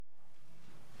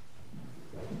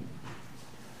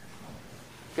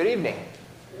Good evening.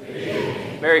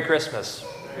 Merry Christmas.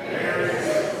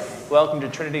 Welcome to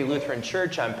Trinity Lutheran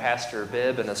Church. I'm Pastor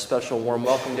Bibb, and a special warm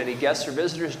welcome to any guests or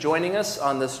visitors joining us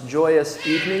on this joyous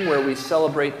evening where we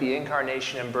celebrate the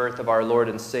incarnation and birth of our Lord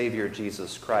and Savior,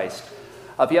 Jesus Christ.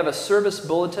 If you have a service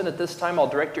bulletin at this time, I'll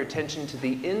direct your attention to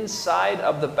the inside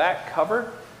of the back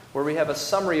cover where we have a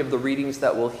summary of the readings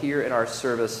that we'll hear in our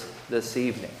service this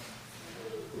evening.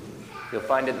 You'll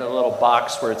find it in the little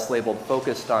box where it's labeled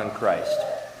Focused on Christ.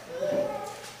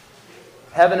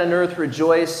 Heaven and earth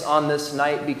rejoice on this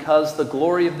night because the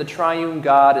glory of the triune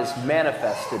God is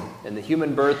manifested in the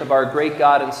human birth of our great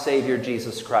God and Savior,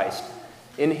 Jesus Christ.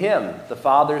 In him, the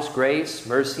Father's grace,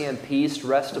 mercy, and peace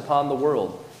rest upon the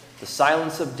world. The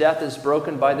silence of death is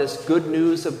broken by this good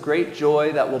news of great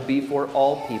joy that will be for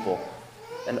all people.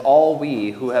 And all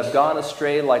we who have gone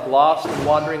astray like lost and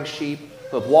wandering sheep,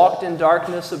 who have walked in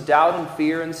darkness of doubt and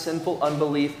fear and sinful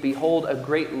unbelief, behold a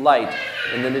great light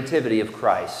in the nativity of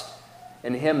Christ.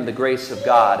 In him the grace of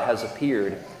God has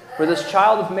appeared. For this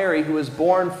child of Mary who is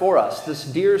born for us, this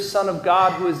dear Son of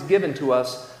God who is given to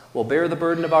us, will bear the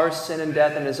burden of our sin and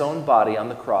death in his own body on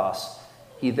the cross.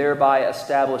 He thereby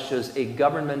establishes a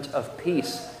government of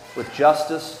peace with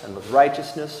justice and with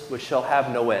righteousness which shall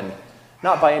have no end.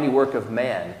 Not by any work of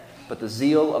man, but the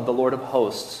zeal of the Lord of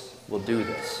hosts will do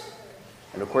this.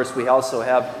 And of course, we also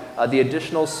have the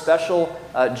additional special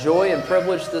joy and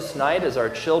privilege this night as our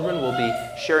children will be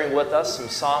sharing with us some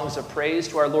songs of praise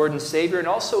to our Lord and Savior, and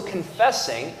also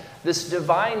confessing this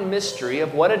divine mystery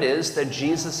of what it is that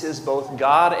Jesus is both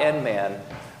God and man,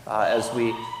 as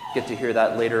we get to hear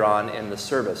that later on in the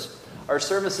service. Our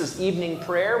service is evening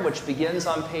prayer, which begins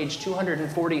on page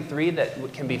 243,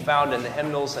 that can be found in the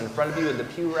hymnals in front of you in the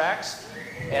pew racks.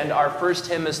 And our first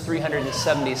hymn is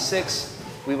 376.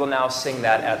 We will now sing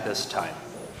that at this time.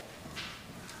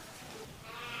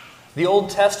 The Old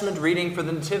Testament reading for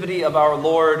the Nativity of our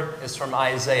Lord is from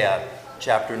Isaiah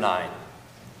chapter 9.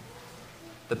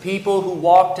 The people who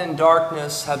walked in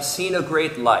darkness have seen a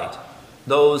great light.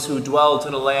 Those who dwelt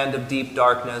in a land of deep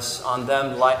darkness, on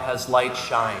them has light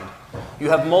shined.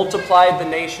 You have multiplied the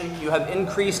nation, you have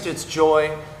increased its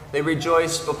joy. They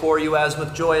rejoice before you as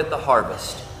with joy at the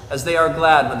harvest, as they are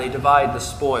glad when they divide the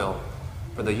spoil.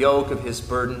 For the yoke of his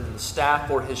burden, the staff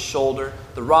for his shoulder,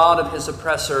 the rod of his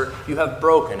oppressor, you have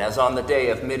broken as on the day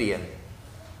of Midian.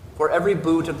 For every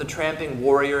boot of the tramping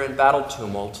warrior in battle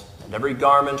tumult, and every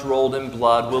garment rolled in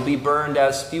blood will be burned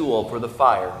as fuel for the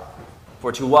fire.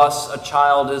 For to us a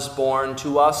child is born,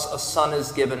 to us a son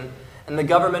is given, and the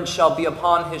government shall be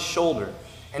upon his shoulder,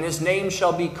 and his name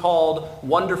shall be called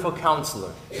Wonderful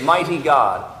Counselor, Mighty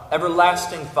God,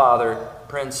 Everlasting Father,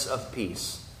 Prince of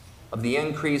Peace. Of the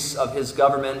increase of his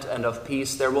government and of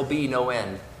peace there will be no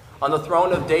end. On the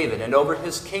throne of David and over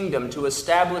his kingdom, to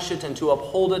establish it and to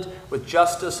uphold it with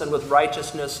justice and with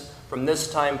righteousness from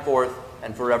this time forth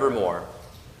and forevermore.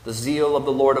 The zeal of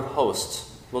the Lord of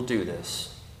hosts will do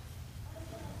this.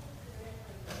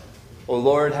 O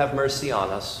Lord, have mercy on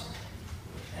us.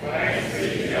 Thanks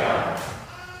be to God.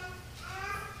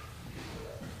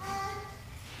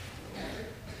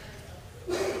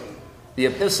 The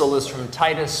epistle is from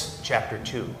Titus chapter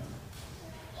 2.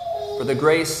 For the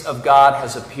grace of God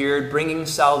has appeared, bringing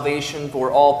salvation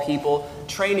for all people,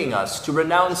 training us to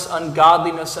renounce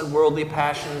ungodliness and worldly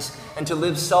passions, and to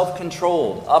live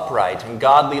self-controlled, upright, and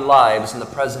godly lives in the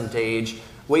present age,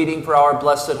 waiting for our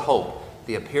blessed hope,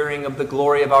 the appearing of the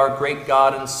glory of our great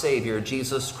God and Savior,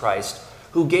 Jesus Christ,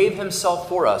 who gave himself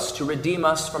for us to redeem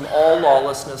us from all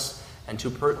lawlessness and to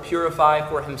purify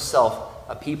for himself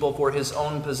a people for his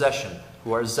own possession,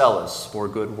 who are zealous for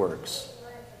good works.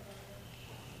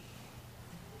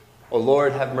 O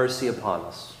Lord, have mercy upon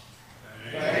us.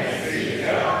 Thanks be to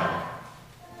God.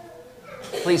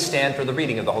 Please stand for the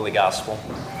reading of the Holy Gospel.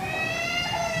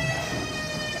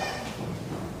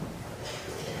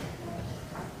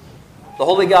 The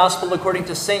Holy Gospel according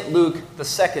to St. Luke, the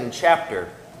 2nd chapter.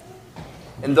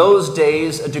 In those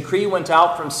days, a decree went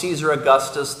out from Caesar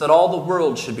Augustus that all the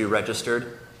world should be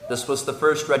registered. This was the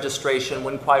first registration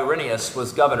when Quirinius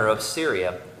was governor of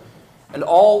Syria. And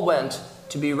all went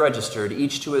to be registered,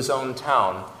 each to his own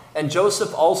town. And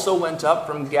Joseph also went up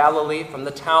from Galilee, from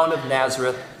the town of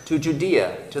Nazareth, to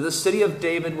Judea, to the city of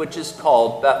David, which is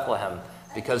called Bethlehem,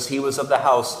 because he was of the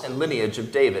house and lineage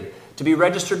of David, to be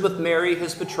registered with Mary,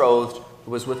 his betrothed,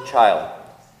 who was with child.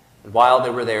 And while they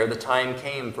were there, the time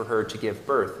came for her to give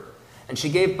birth. And she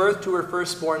gave birth to her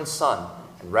firstborn son,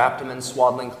 and wrapped him in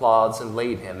swaddling cloths and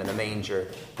laid him in a manger,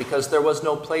 because there was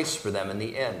no place for them in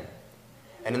the inn.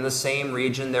 And in the same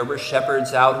region there were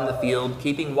shepherds out in the field,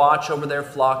 keeping watch over their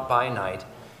flock by night.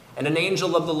 And an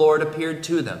angel of the Lord appeared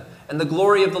to them, And the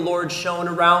glory of the Lord shone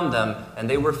around them, and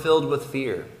they were filled with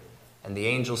fear. And the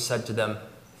angel said to them,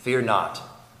 "Fear not,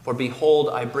 for behold,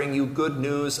 I bring you good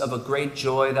news of a great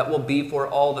joy that will be for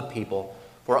all the people.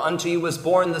 For unto you was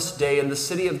born this day in the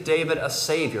city of David a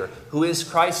Savior, who is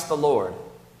Christ the Lord.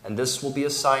 And this will be a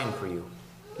sign for you.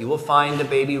 You will find a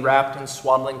baby wrapped in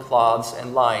swaddling cloths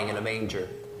and lying in a manger."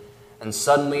 And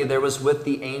suddenly there was with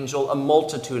the angel a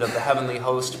multitude of the heavenly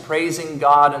host, praising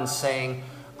God and saying,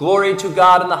 "Glory to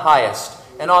God in the highest,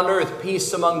 and on earth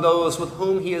peace among those with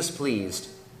whom he is pleased."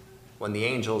 When the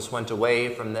angels went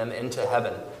away from them into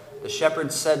heaven, the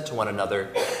shepherds said to one another,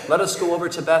 "Let us go over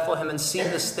to Bethlehem and see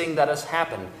this thing that has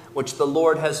happened, which the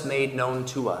Lord has made known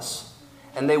to us."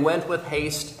 And they went with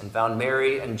haste and found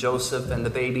Mary and Joseph and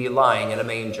the baby lying in a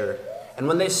manger. And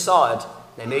when they saw it,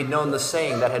 they made known the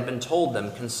saying that had been told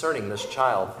them concerning this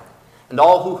child. And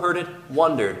all who heard it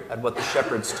wondered at what the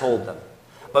shepherds told them.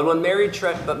 But Mary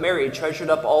treasured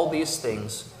up all these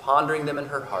things, pondering them in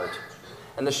her heart.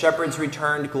 And the shepherds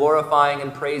returned, glorifying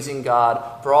and praising God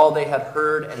for all they had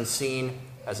heard and seen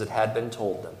as it had been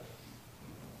told them.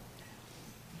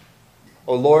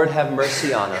 O Lord, have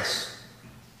mercy on us.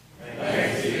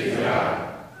 Thanks be to God.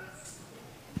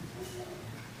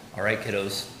 All right,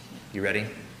 kiddos, you ready?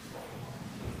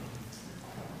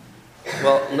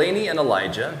 Well, Lainey and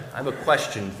Elijah, I have a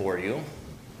question for you.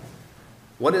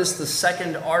 What is the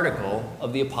second article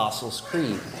of the Apostles'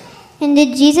 Creed? And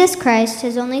did Jesus Christ,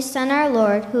 his only Son, our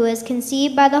Lord, who was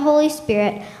conceived by the Holy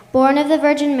Spirit, born of the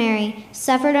Virgin Mary,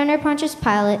 suffered under Pontius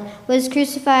Pilate, was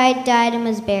crucified, died, and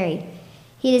was buried.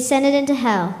 He descended into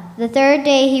hell. The third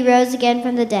day he rose again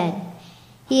from the dead.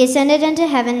 He ascended into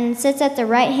heaven and sits at the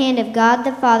right hand of God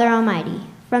the Father Almighty.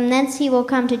 From thence he will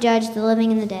come to judge the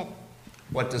living and the dead.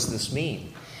 What does this mean?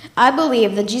 I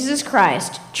believe that Jesus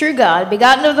Christ, true God,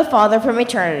 begotten of the Father from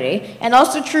eternity, and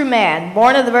also true man,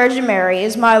 born of the Virgin Mary,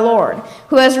 is my Lord,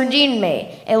 who has redeemed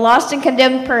me, a lost and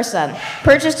condemned person,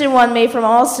 purchased and won me from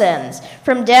all sins,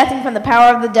 from death and from the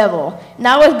power of the devil,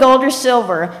 not with gold or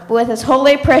silver, but with his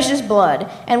holy precious blood,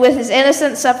 and with his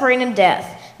innocent suffering and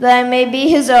death, that I may be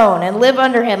his own, and live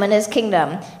under him in his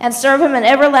kingdom, and serve him in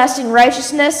everlasting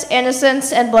righteousness,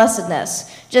 innocence, and blessedness,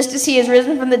 just as he is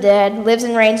risen from the dead, lives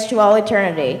and reigns to all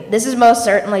eternity. This is most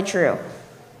certainly true.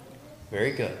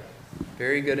 Very good.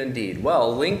 Very good indeed.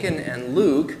 Well, Lincoln and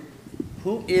Luke,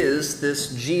 who is this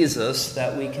Jesus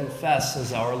that we confess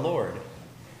as our Lord?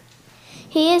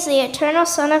 He is the eternal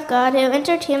Son of God who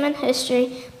entered human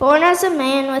history, born as a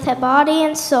man with a body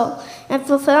and soul, in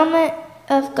fulfillment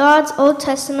of God's Old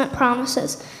Testament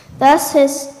promises. Thus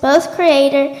his both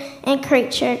creator and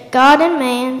creature, God and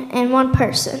man, in one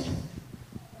person.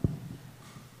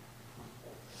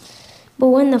 But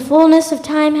when the fullness of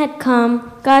time had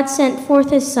come, God sent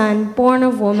forth his Son, born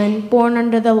of woman, born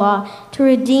under the law, to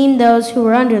redeem those who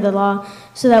were under the law,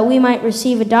 so that we might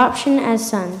receive adoption as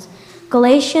sons.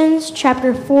 Galatians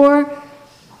chapter 4,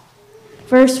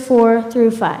 verse 4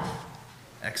 through 5.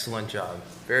 Excellent job.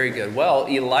 Very good. Well,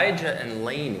 Elijah and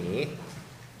Lainey,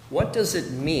 what does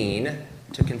it mean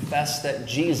to confess that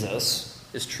Jesus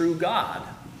is true God?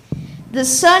 The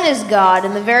Son is God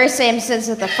in the very same sense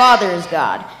that the Father is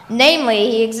God. Namely,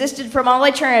 he existed from all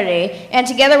eternity, and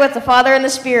together with the Father and the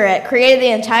Spirit, created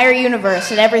the entire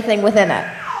universe and everything within it.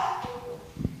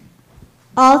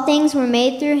 All things were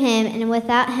made through him, and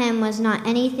without him was not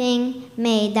anything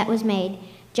made that was made.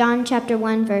 John chapter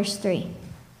 1, verse 3.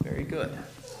 Very good.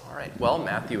 All right. Well,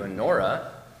 Matthew and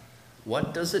Nora,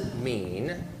 what does it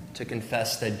mean to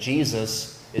confess that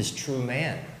Jesus is true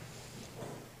man?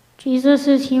 Jesus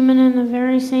is human in the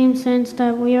very same sense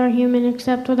that we are human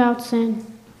except without sin.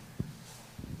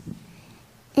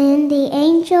 And the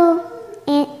angel,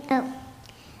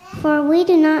 for we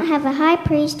do not have a high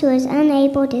priest who is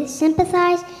unable to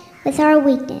sympathize with our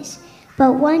weakness,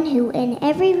 but one who in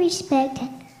every respect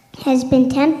has been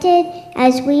tempted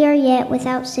as we are yet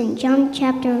without sin. John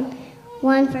chapter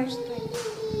 1, verse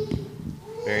 3.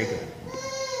 Very good.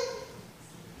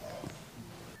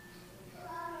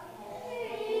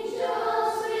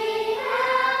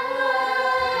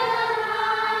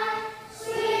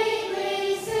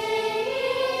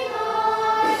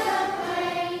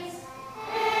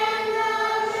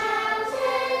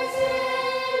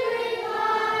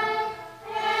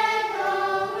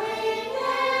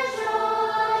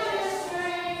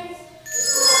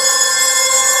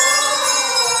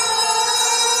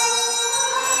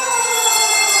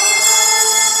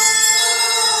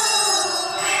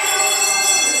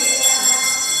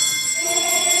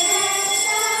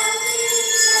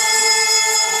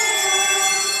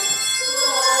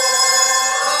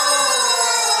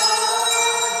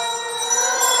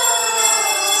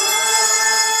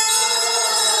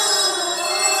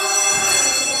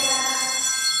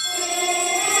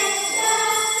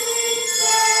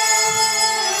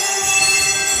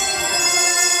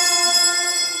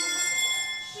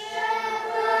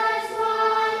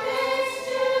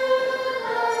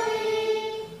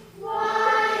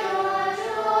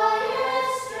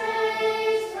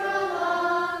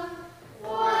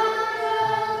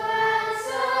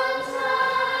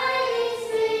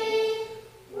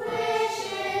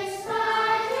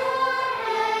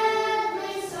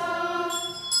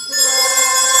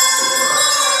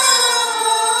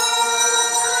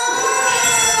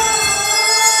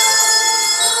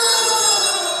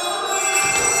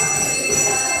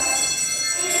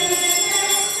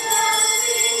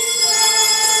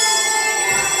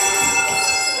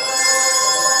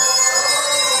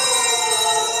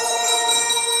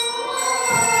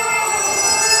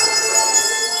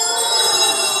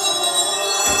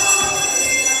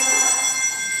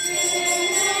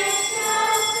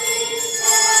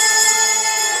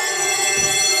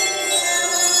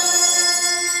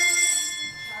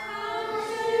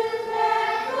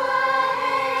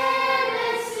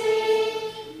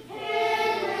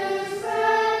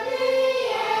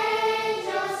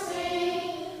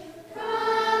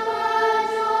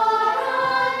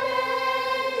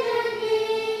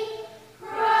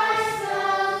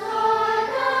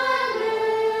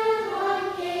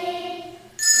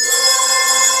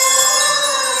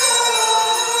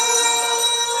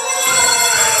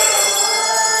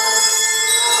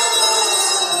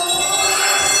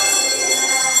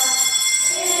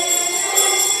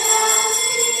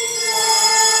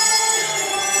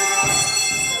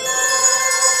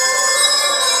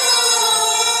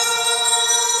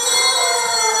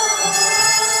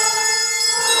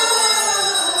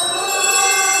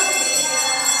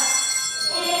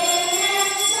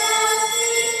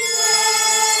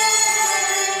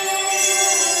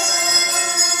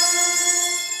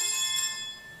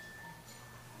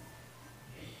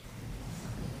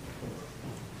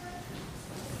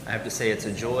 I have to say it's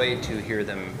a joy to hear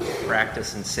them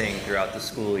practice and sing throughout the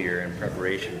school year in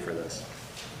preparation for this.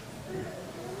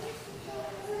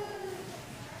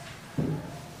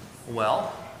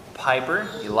 Well, Piper,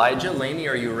 Elijah, Lainey,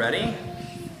 are you ready?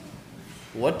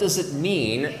 What does it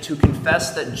mean to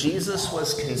confess that Jesus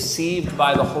was conceived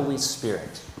by the Holy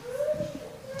Spirit?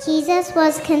 Jesus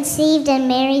was conceived in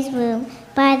Mary's womb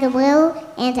by the will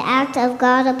and act of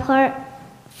God apart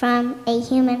from a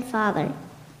human father.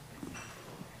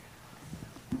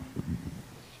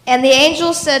 And the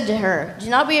angel said to her, "Do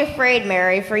not be afraid,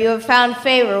 Mary, for you have found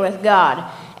favor with God.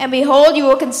 And behold, you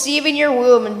will conceive in your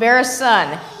womb and bear a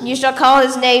son, and you shall call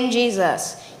his name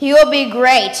Jesus. He will be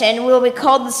great, and will be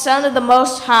called the Son of the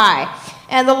Most High.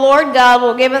 And the Lord God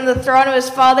will give him the throne of his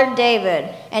father David,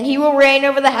 and he will reign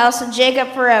over the house of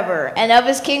Jacob forever, and of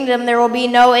his kingdom there will be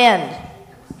no end."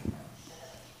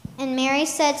 And Mary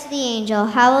said to the angel,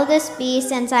 "How will this be,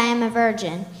 since I am a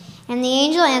virgin?" And the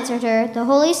angel answered her, "The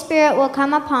Holy Spirit will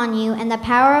come upon you, and the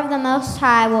power of the Most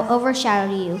High will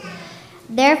overshadow you.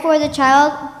 Therefore the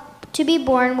child to be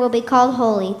born will be called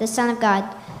Holy, the Son of God."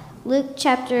 Luke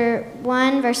chapter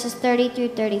 1, verses 30 through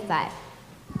 35.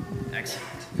 Excellent.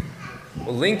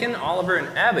 Well, Lincoln, Oliver,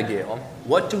 and Abigail,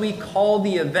 what do we call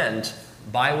the event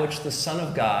by which the Son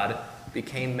of God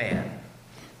became man?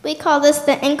 We call this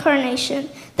the Incarnation,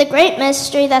 the great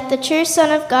mystery that the true Son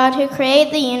of God who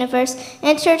created the universe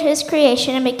entered his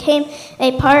creation and became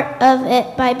a part of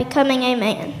it by becoming a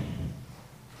man.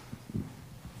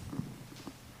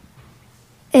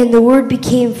 And the Word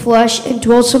became flesh and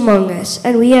dwelt among us,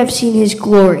 and we have seen his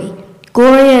glory.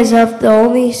 Glory as of the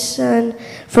only Son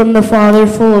from the Father,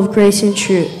 full of grace and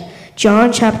truth.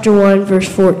 John chapter 1, verse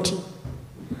 14.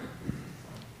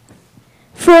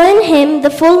 For in him the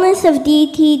fullness of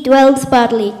deity dwells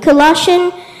bodily.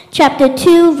 Colossians chapter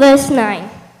 2, verse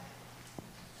 9.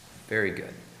 Very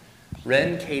good.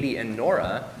 Ren, Katie, and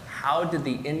Nora, how did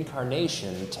the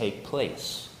incarnation take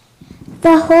place?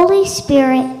 The Holy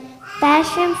Spirit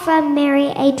fashioned from Mary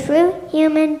a true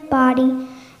human body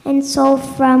and soul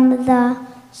from the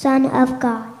Son of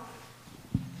God.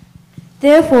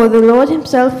 Therefore the Lord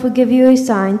himself will give you a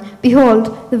sign.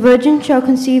 Behold, the virgin shall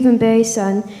conceive and bear a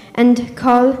son, and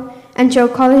shall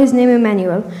call his name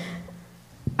Emmanuel.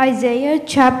 Isaiah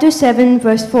chapter 7,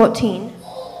 verse 14.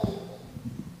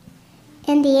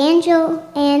 And the angel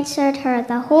answered her,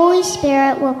 "The Holy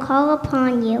Spirit will call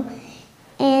upon you,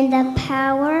 and the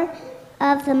power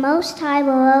of the Most High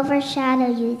will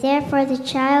overshadow you. Therefore the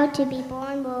child to be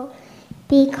born will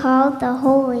be called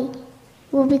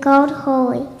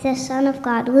Holy, the Son of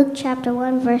God." Luke chapter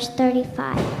 1, verse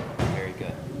 35. Very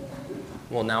good.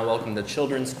 We'll now welcome the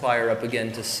children's choir up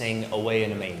again to sing "Away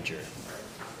in a Manger."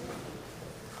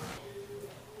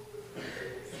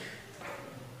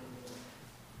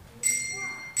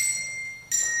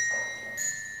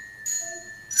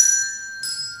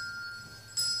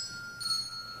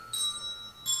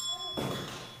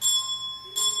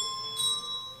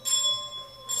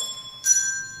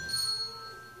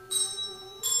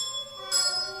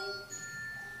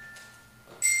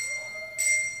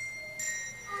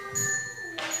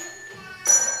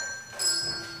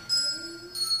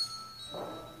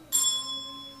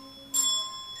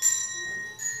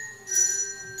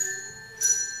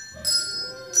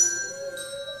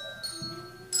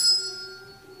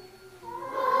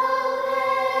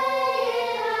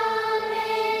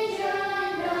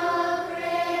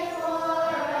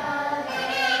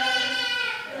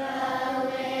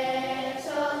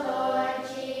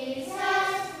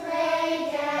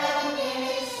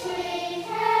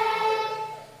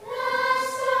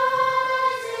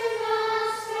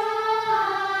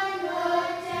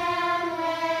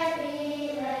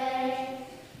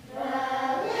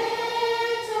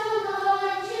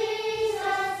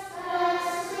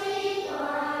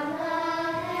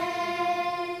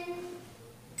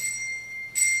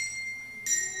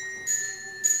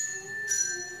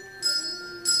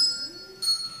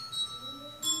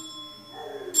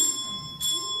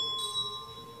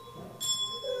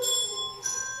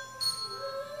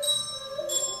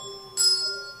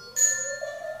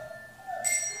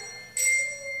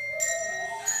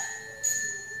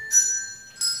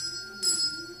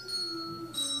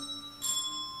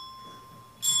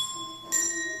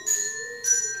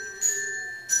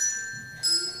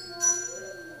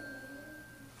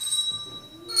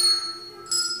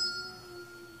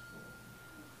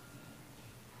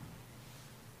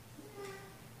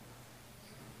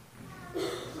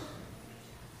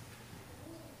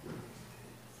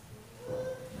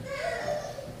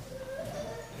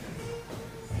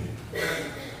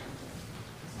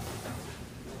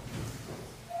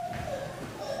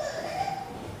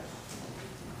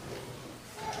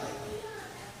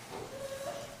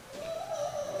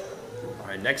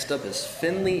 right, next up is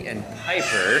Finley and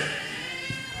Piper.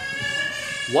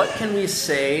 What can we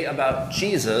say about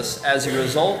Jesus as a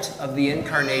result of the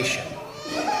incarnation?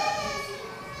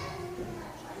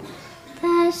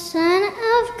 The Son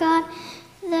of God,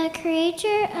 the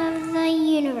creator of the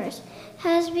universe,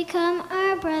 has become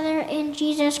our brother in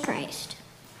Jesus Christ.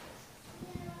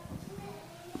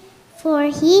 For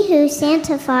he who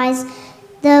sanctifies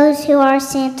those who are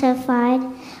sanctified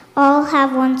all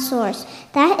have one source.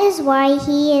 That is why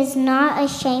he is not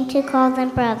ashamed to call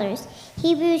them brothers.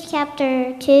 Hebrews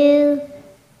chapter 2,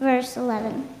 verse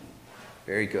 11.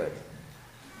 Very good.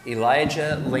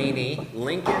 Elijah, Laney,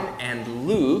 Lincoln, and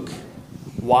Luke,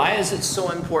 why is it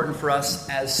so important for us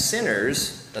as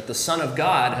sinners that the Son of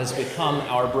God has become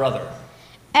our brother?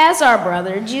 As our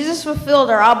brother, Jesus fulfilled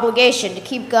our obligation to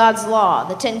keep God's law,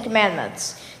 the 10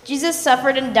 Commandments. Jesus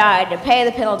suffered and died to pay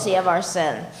the penalty of our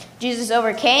sin. Jesus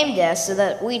overcame death so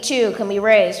that we too can be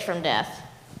raised from death.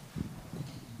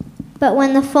 But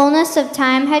when the fullness of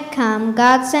time had come,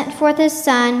 God sent forth his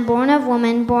Son, born of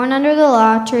woman, born under the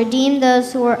law, to redeem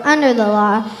those who were under the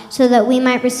law, so that we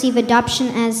might receive adoption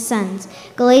as sons.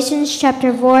 Galatians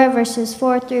chapter 4, verses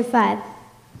 4 through 5.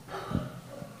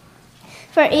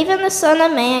 For even the Son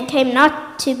of Man came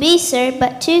not to be served,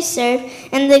 but to serve,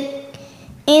 and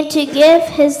to give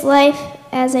his life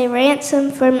as a ransom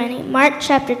for many. Mark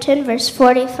chapter 10, verse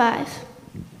 45.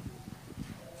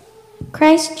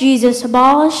 Christ Jesus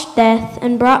abolished death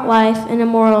and brought life and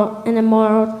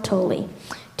immortality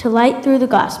to light through the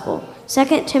gospel.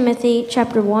 2 Timothy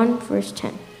chapter 1, verse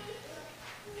 10.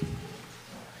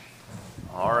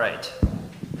 All right.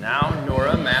 Now,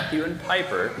 Nora, Matthew, and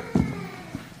Piper,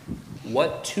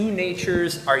 what two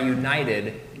natures are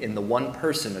united in the one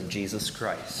person of Jesus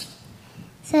Christ?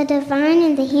 The divine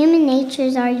and the human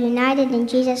natures are united in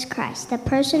Jesus Christ. The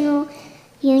personal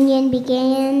union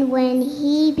began when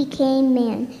he became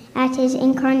man at his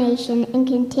incarnation and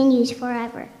continues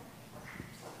forever.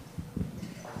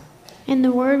 And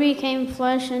the Word became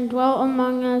flesh and dwelt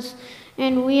among us,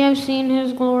 and we have seen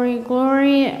his glory,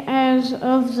 glory as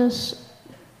of the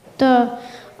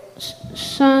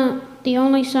Son, the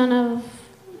only Son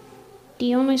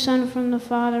from the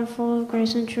Father, full of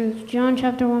grace and truth. John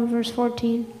chapter 1, verse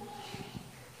 14.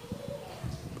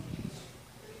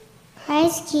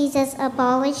 Christ Jesus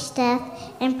abolished death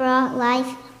and brought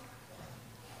life.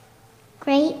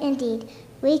 Great indeed,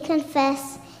 we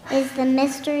confess, is the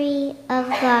mystery of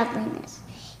godliness.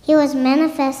 He was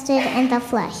manifested in the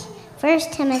flesh. 1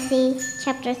 Timothy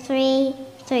chapter 3,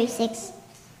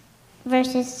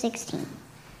 verses 16.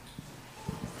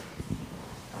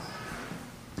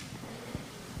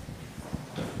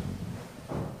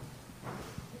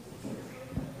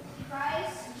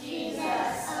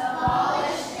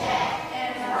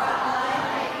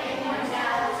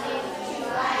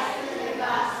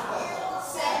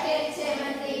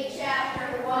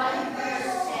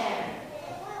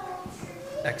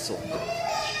 Excellent.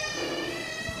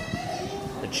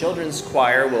 The children's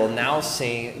choir will now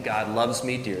sing God Loves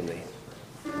Me Dearly.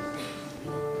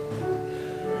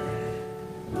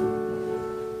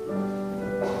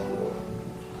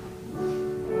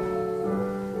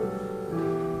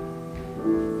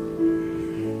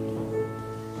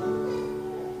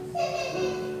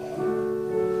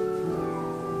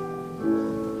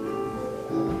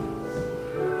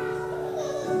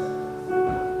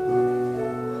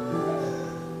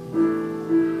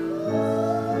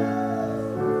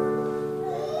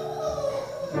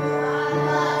 God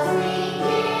loves me.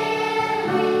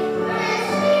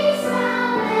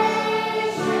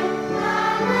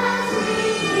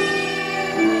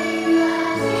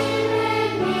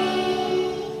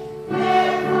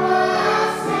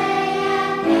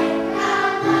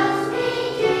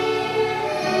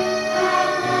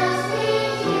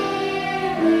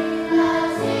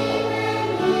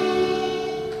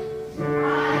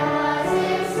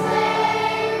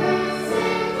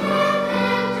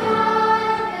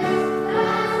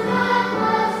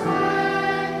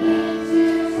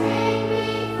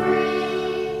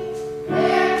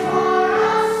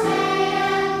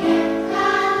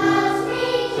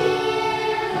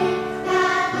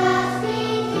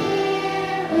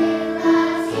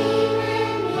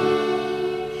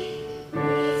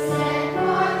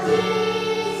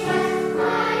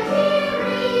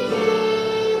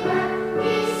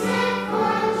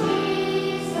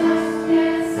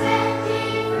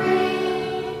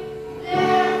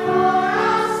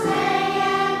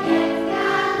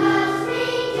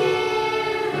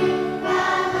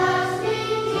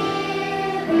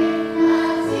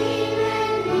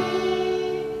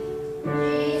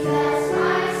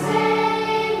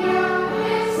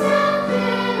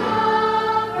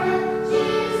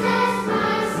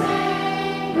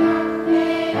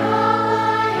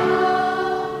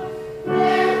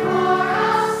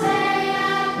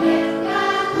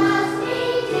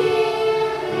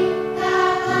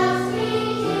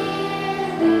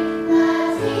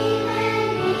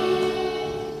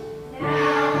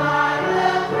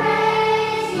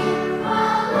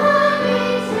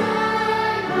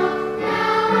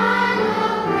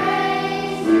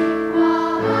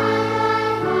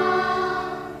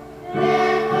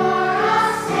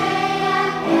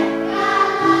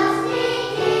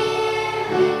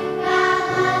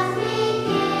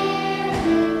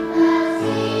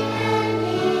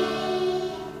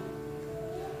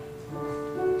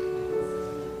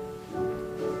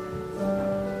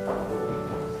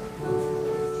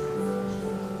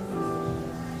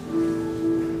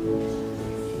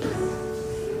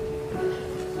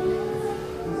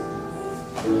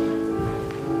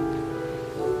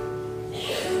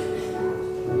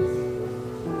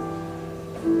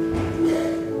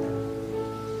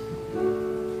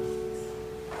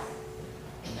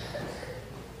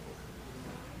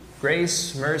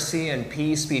 Grace, mercy, and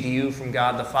peace be to you from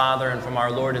God the Father and from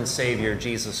our Lord and Savior,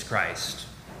 Jesus Christ.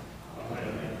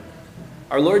 Amen.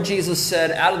 Our Lord Jesus said,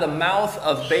 "Out of the mouth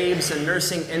of babes and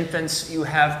nursing infants you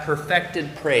have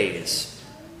perfected praise."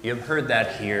 You have heard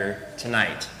that here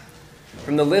tonight.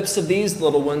 From the lips of these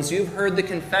little ones, you've heard the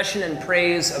confession and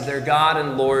praise of their God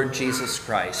and Lord Jesus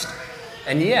Christ.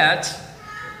 And yet,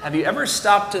 have you ever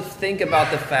stopped to think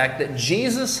about the fact that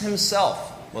Jesus himself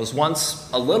was once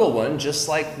a little one, just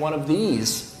like one of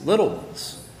these little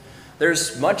ones?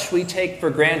 There's much we take for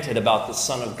granted about the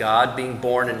Son of God being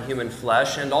born in human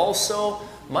flesh, and also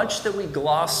much that we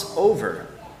gloss over.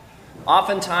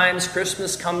 Oftentimes,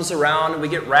 Christmas comes around and we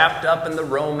get wrapped up in the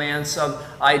romance of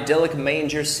idyllic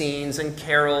manger scenes and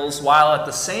carols, while at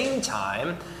the same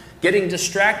time getting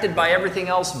distracted by everything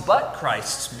else but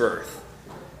Christ's birth.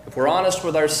 If we're honest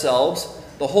with ourselves,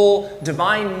 the whole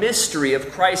divine mystery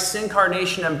of Christ's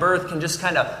incarnation and birth can just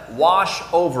kind of wash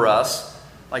over us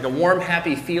like a warm,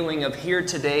 happy feeling of here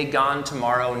today, gone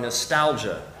tomorrow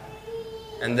nostalgia.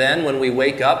 And then when we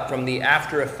wake up from the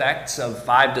after effects of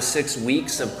 5 to 6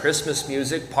 weeks of Christmas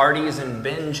music, parties, and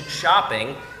binge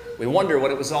shopping, we wonder what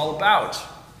it was all about.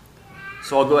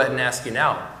 So I'll go ahead and ask you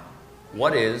now,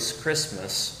 what is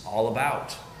Christmas all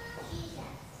about?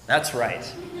 That's right.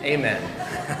 Amen.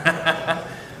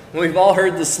 We've all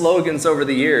heard the slogans over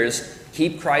the years,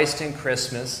 keep Christ in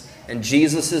Christmas, and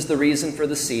Jesus is the reason for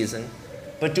the season.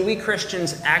 But do we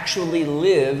Christians actually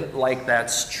live like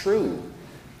that's true?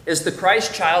 Is the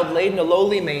Christ child laid in a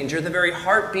lowly manger the very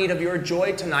heartbeat of your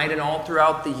joy tonight and all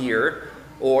throughout the year?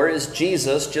 Or is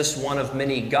Jesus just one of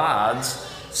many gods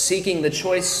seeking the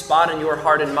choice spot in your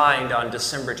heart and mind on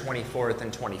December 24th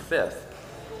and 25th?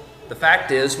 The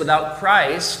fact is, without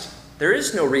Christ, there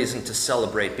is no reason to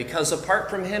celebrate, because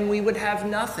apart from him, we would have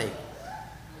nothing.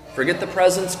 Forget the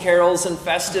presents, carols, and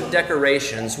festive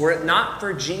decorations. Were it not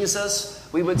for Jesus,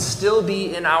 we would still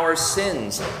be in our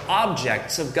sins,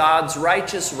 objects of God's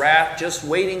righteous wrath, just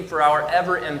waiting for our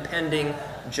ever-impending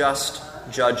just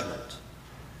judgment.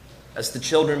 As the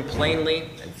children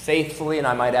plainly and faithfully, and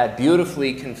I might add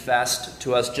beautifully, confessed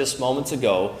to us just moments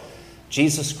ago,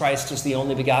 Jesus Christ is the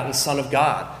only begotten Son of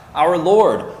God, our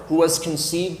Lord, who was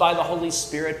conceived by the Holy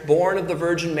Spirit, born of the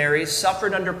Virgin Mary,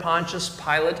 suffered under Pontius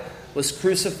Pilate, was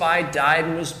crucified, died,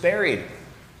 and was buried.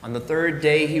 On the third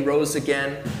day he rose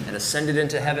again and ascended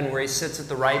into heaven, where he sits at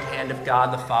the right hand of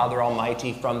God the Father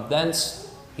Almighty. From thence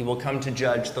he will come to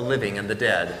judge the living and the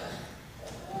dead.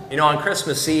 You know, on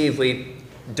Christmas Eve, we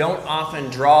don't often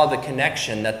draw the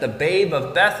connection that the babe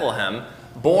of Bethlehem,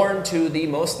 born to the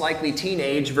most likely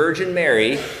teenage Virgin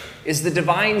Mary, is the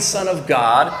divine Son of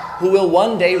God who will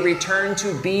one day return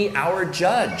to be our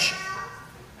judge.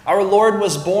 Our Lord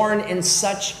was born in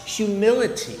such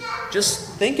humility.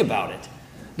 Just think about it.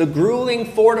 The grueling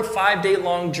 4 to 5 day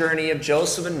long journey of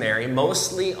Joseph and Mary,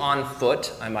 mostly on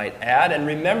foot, I might add. And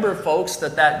remember, folks,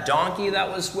 that donkey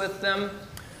that was with them,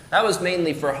 that was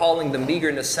mainly for hauling the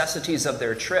meager necessities of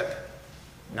their trip,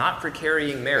 not for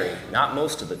carrying Mary, not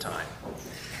most of the time.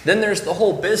 Then there's the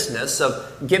whole business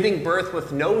of giving birth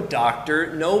with no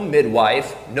doctor, no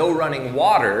midwife, no running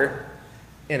water,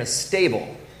 in a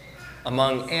stable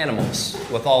among animals,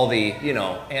 with all the,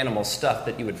 animal stuff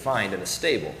that you would find in a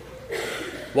stable.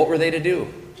 What were they to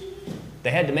do? They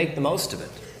had to make the most of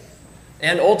it.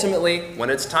 And ultimately,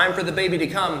 when it's time for the baby to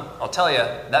come, I'll tell you,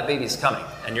 that baby's coming,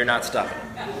 and you're not stopping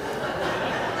it.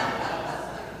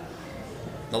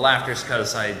 The laughter's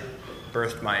because I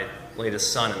birthed my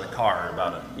latest son in the car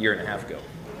about a year and a half ago.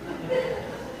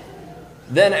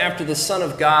 Then, after the Son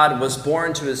of God was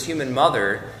born to his human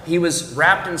mother, he was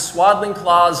wrapped in swaddling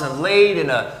cloths and laid in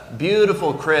a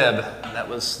beautiful crib that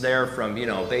was there from,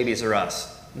 Babies R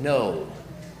Us. No.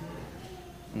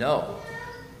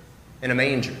 In a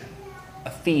manger, a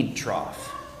feed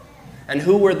trough. And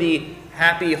who were the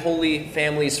happy, holy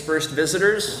family's first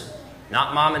visitors?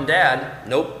 Not mom and dad.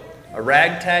 Nope. A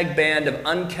ragtag band of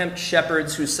unkempt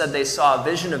shepherds who said they saw a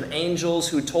vision of angels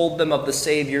who told them of the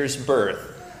Savior's birth.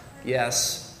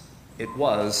 Yes, it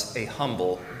was a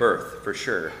humble birth, for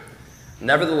sure.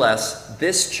 Nevertheless,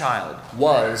 this child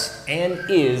was and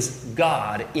is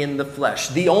God in the flesh,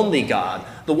 the only God,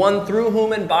 the one through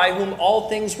whom and by whom all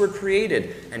things were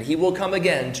created, and he will come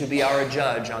again to be our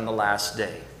judge on the last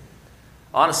day.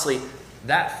 Honestly,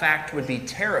 that fact would be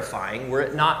terrifying were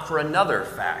it not for another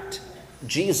fact.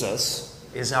 Jesus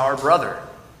is our brother.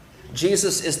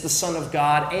 Jesus is the Son of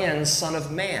God and Son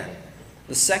of Man.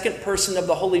 The second person of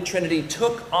the Holy Trinity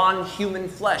took on human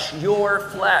flesh, your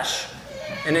flesh.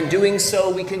 And in doing so,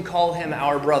 we can call him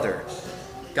our brother.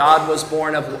 God was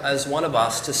born as one of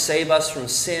us to save us from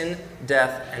sin,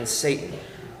 death, and Satan.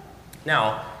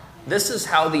 Now, This is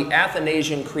how the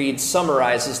Athanasian Creed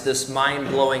summarizes this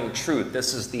mind-blowing truth.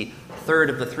 This is the third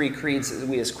of the three creeds that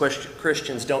we as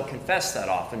Christians don't confess that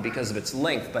often because of its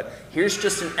length, but here's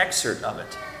just an excerpt of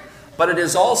it. But it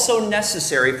is also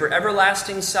necessary for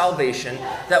everlasting salvation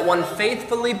that one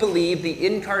faithfully believe the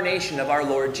incarnation of our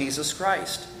Lord Jesus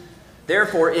Christ.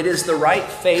 Therefore, it is the right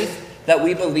faith that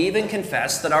we believe and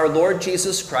confess that our Lord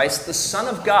Jesus Christ, the Son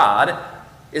of God,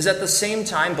 is at the same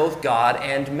time both God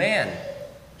and man.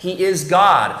 He is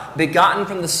God, begotten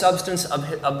from the substance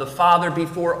of the Father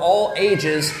before all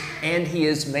ages, and he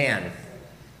is man,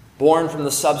 born from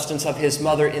the substance of his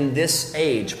mother in this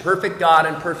age, perfect God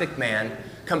and perfect man,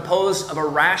 composed of a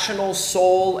rational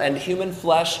soul and human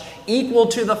flesh, equal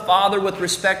to the Father with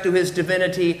respect to his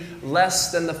divinity,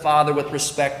 less than the Father with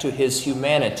respect to his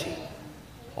humanity.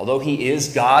 Although he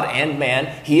is God and man,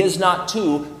 he is not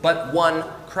two, but one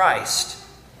Christ.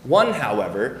 One,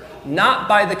 however, not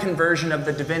by the conversion of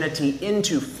the divinity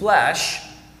into flesh,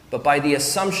 but by the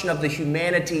assumption of the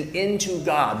humanity into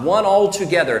God. One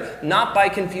altogether, not by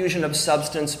confusion of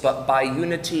substance, but by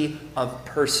unity of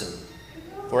person.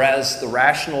 For as the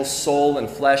rational soul and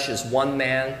flesh is one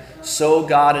man, so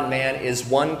God and man is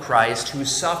one Christ, who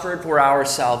suffered for our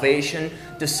salvation,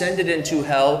 descended into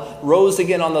hell, rose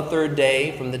again on the third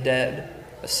day from the dead,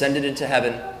 ascended into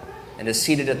heaven, and is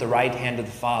seated at the right hand of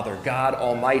the Father, God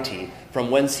Almighty, from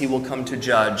whence he will come to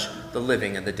judge the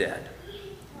living and the dead.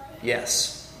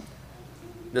 Yes,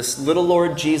 this little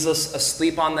Lord Jesus,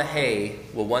 asleep on the hay,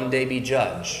 will one day be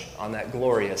judge on that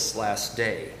glorious last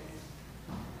day.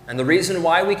 And the reason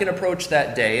why we can approach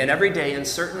that day, and every day in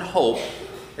certain hope,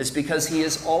 is because he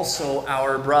is also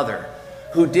our brother,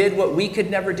 who did what we could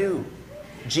never do.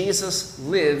 Jesus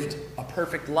lived a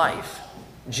perfect life.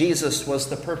 Jesus was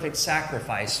the perfect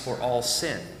sacrifice for all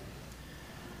sin.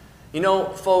 You know,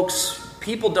 folks,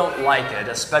 people don't like it,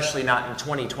 especially not in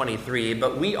 2023,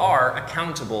 but we are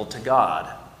accountable to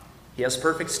God. He has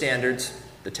perfect standards,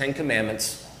 the 10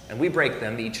 Commandments, and we break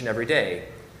them each and every day.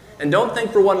 And don't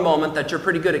think for one moment that you're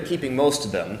pretty good at keeping most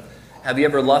of them. Have you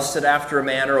ever lusted after a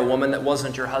man or a woman that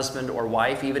wasn't your husband or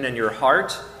wife, even in your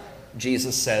heart?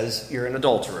 Jesus says you're an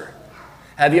adulterer.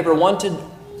 Have you ever wanted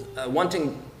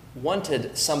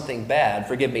something bad,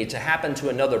 to happen to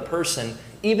another person,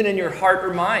 even in your heart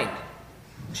or mind?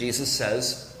 Jesus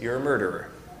says you're a murderer.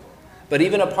 But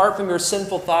even apart from your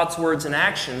sinful thoughts, words, and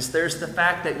actions, there's the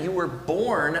fact that you were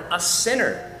born a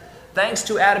sinner. Thanks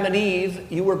to Adam and Eve,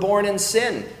 you were born in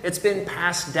sin. It's been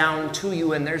passed down to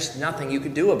you, and there's nothing you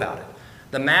can do about it.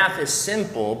 The math is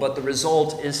simple, but the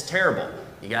result is terrible.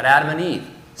 You got Adam and Eve.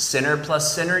 Sinner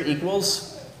plus sinner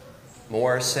equals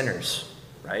more sinners,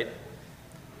 right?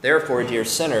 Therefore, dear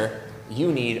sinner, you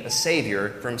need a Savior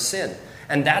from sin.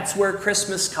 And that's where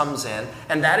Christmas comes in,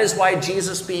 and that is why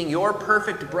Jesus, being your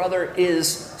perfect brother, is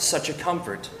such a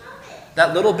comfort.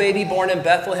 That little baby born in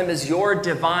Bethlehem is your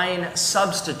divine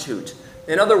substitute.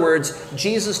 In other words,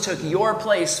 Jesus took your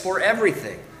place for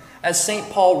everything. As St.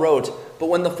 Paul wrote, "But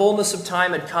when the fullness of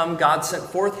time had come, God sent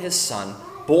forth his Son,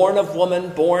 born of woman,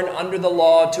 born under the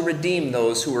law, to redeem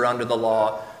those who were under the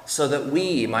law, so that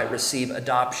we might receive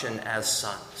adoption as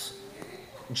sons."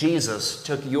 Jesus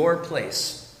took your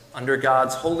place under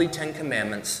God's holy 10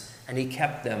 Commandments, and he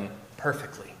kept them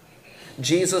perfectly.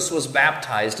 Jesus was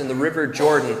baptized in the river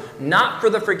Jordan, not for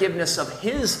the forgiveness of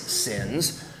his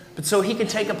sins, but so he could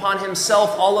take upon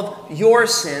himself all of your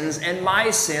sins and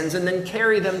my sins and then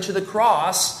carry them to the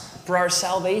cross for our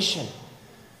salvation.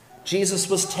 Jesus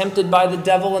was tempted by the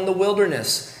devil in the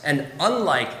wilderness, and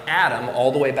unlike Adam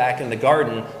all the way back in the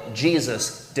garden,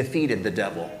 Jesus defeated the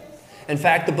devil. In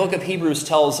fact, the book of Hebrews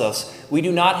tells us we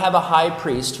do not have a high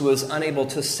priest who is unable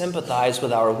to sympathize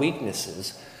with our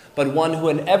weaknesses, but one who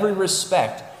in every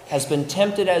respect has been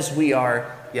tempted as we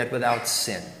are, yet without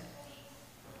sin.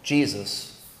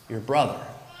 Jesus, your brother,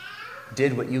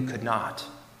 did what you could not.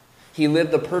 He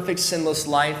lived the perfect sinless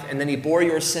life, and then he bore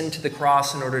your sin to the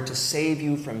cross in order to save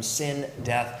you from sin,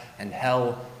 death, and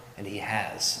hell, and he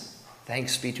has.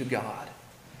 Thanks be to God.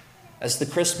 As the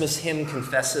Christmas hymn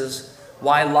confesses,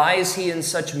 "Why lies he in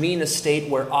such mean estate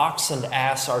where ox and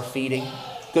ass are feeding?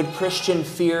 Good Christian,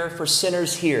 fear, for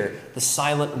sinners here the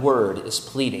silent word is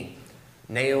pleading.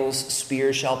 Nails,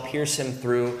 spear shall pierce him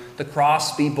through, the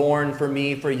cross be borne for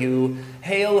me, for you.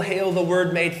 Hail, hail the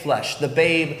Word made flesh, the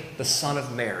babe, the Son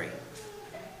of Mary."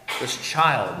 This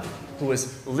child who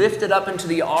was lifted up into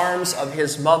the arms of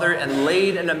his mother and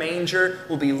laid in a manger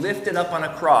will be lifted up on a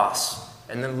cross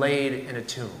and then laid in a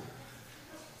tomb.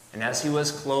 And as he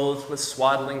was clothed with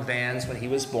swaddling bands when he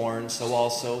was born, so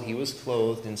also he was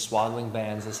clothed in swaddling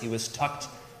bands as he was tucked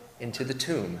into the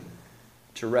tomb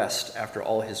to rest after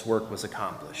all his work was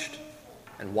accomplished.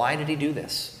 And why did he do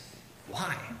this?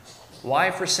 Why?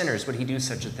 Why for sinners would he do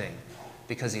such a thing?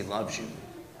 Because he loves you.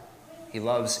 He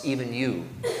loves even you,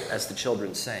 as the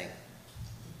children sang.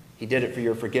 He did it for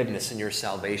your forgiveness and your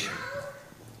salvation.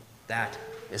 That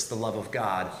is the love of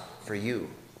God for you.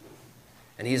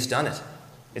 And he's done it.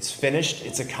 It's finished,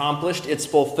 it's accomplished, it's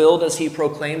fulfilled as he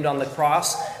proclaimed on the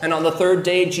cross. And on the third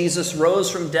day, Jesus rose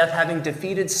from death, having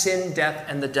defeated sin, death,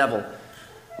 and the devil.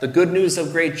 The good news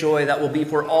of great joy that will be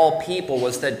for all people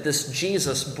was that this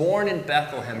Jesus, born in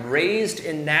Bethlehem, raised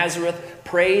in Nazareth,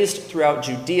 praised throughout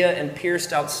Judea, and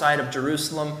pierced outside of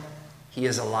Jerusalem, he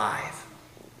is alive,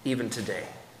 even today.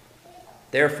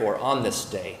 Therefore, on this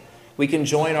day, we can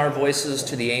join our voices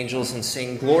to the angels and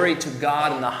sing, "Glory to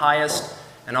God in the highest,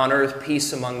 and on earth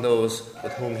peace among those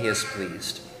with whom he is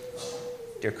pleased."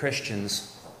 Dear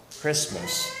Christians,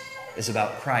 Christmas is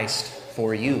about Christ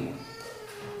for you.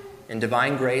 In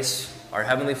divine grace, our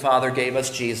Heavenly Father gave us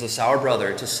Jesus, our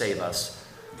brother, to save us.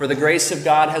 For the grace of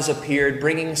God has appeared,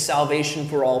 bringing salvation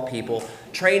for all people,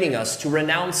 training us to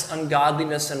renounce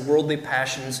ungodliness and worldly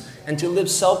passions, and to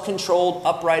live self-controlled,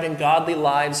 upright, and godly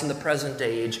lives in the present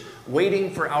age,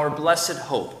 waiting for our blessed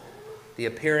hope, the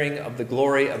appearing of the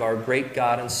glory of our great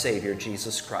God and Savior,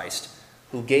 Jesus Christ,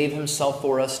 who gave himself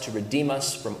for us to redeem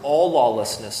us from all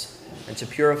lawlessness and to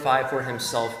purify for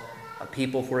himself a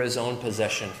people for his own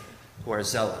possession, who are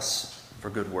zealous for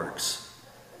good works.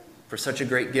 For such a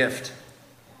great gift,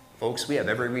 folks, we have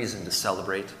every reason to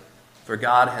celebrate, for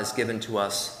God has given to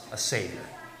us a Savior,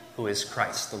 who is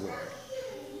Christ the Lord.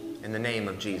 In the name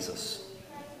of Jesus,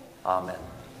 amen.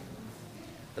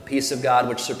 The peace of God,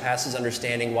 which surpasses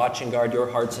understanding, watch and guard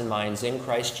your hearts and minds in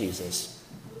Christ Jesus.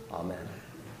 Amen.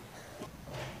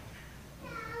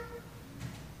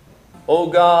 O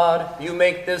God, you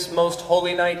make this most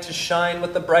holy night to shine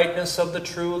with the brightness of the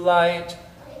true light.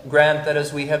 Grant that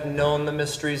as we have known the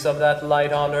mysteries of that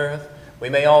light on earth, we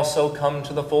may also come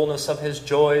to the fullness of his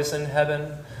joys in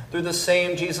heaven. Through the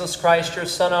same Jesus Christ, your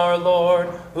Son, our Lord,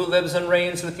 who lives and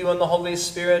reigns with you in the Holy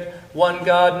Spirit, one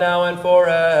God, now and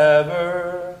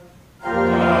forever.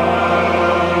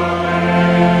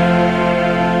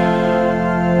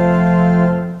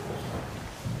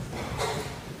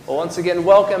 Well, once again,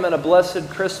 welcome and a blessed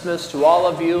Christmas to all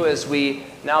of you as we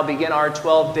now begin our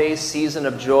 12-day season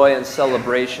of joy and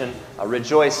celebration,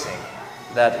 rejoicing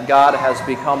that God has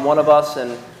become one of us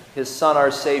and his Son,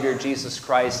 our Savior, Jesus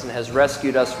Christ, and has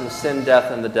rescued us from sin,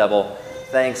 death, and the devil.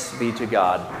 Thanks be to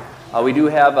God. We do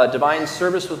have a divine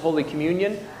service with Holy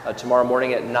Communion tomorrow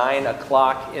morning at 9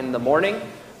 o'clock in the morning.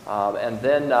 And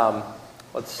then,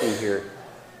 let's see here.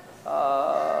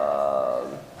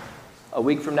 A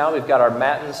week from now, we've got our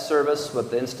Matins service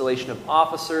with the installation of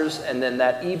officers. And then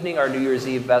that evening, our New Year's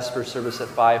Eve Vesper service at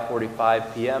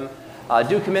 5:45 p.m.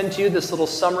 Do commend to you this little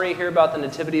summary here about the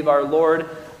Nativity of our Lord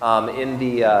on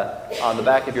the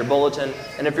back of your bulletin.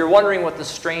 And if you're wondering what the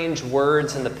strange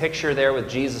words in the picture there with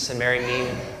Jesus and Mary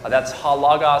mean, that's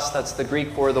halagos, that's the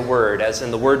Greek for the Word, as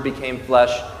in the Word became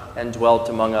flesh and dwelt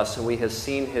among us, and we have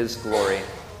seen his glory.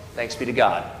 Thanks be to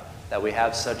God that we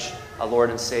have such a Lord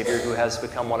and Savior who has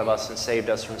become one of us and saved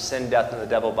us from sin, death, and the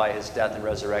devil by his death and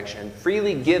resurrection, and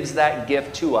freely gives that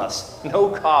gift to us, no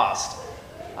cost,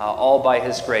 all by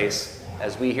his grace,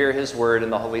 as we hear his word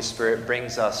and the Holy Spirit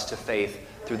brings us to faith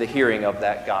through the hearing of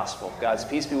that gospel. God's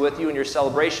peace be with you in your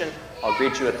celebration. I'll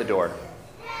greet you at the door.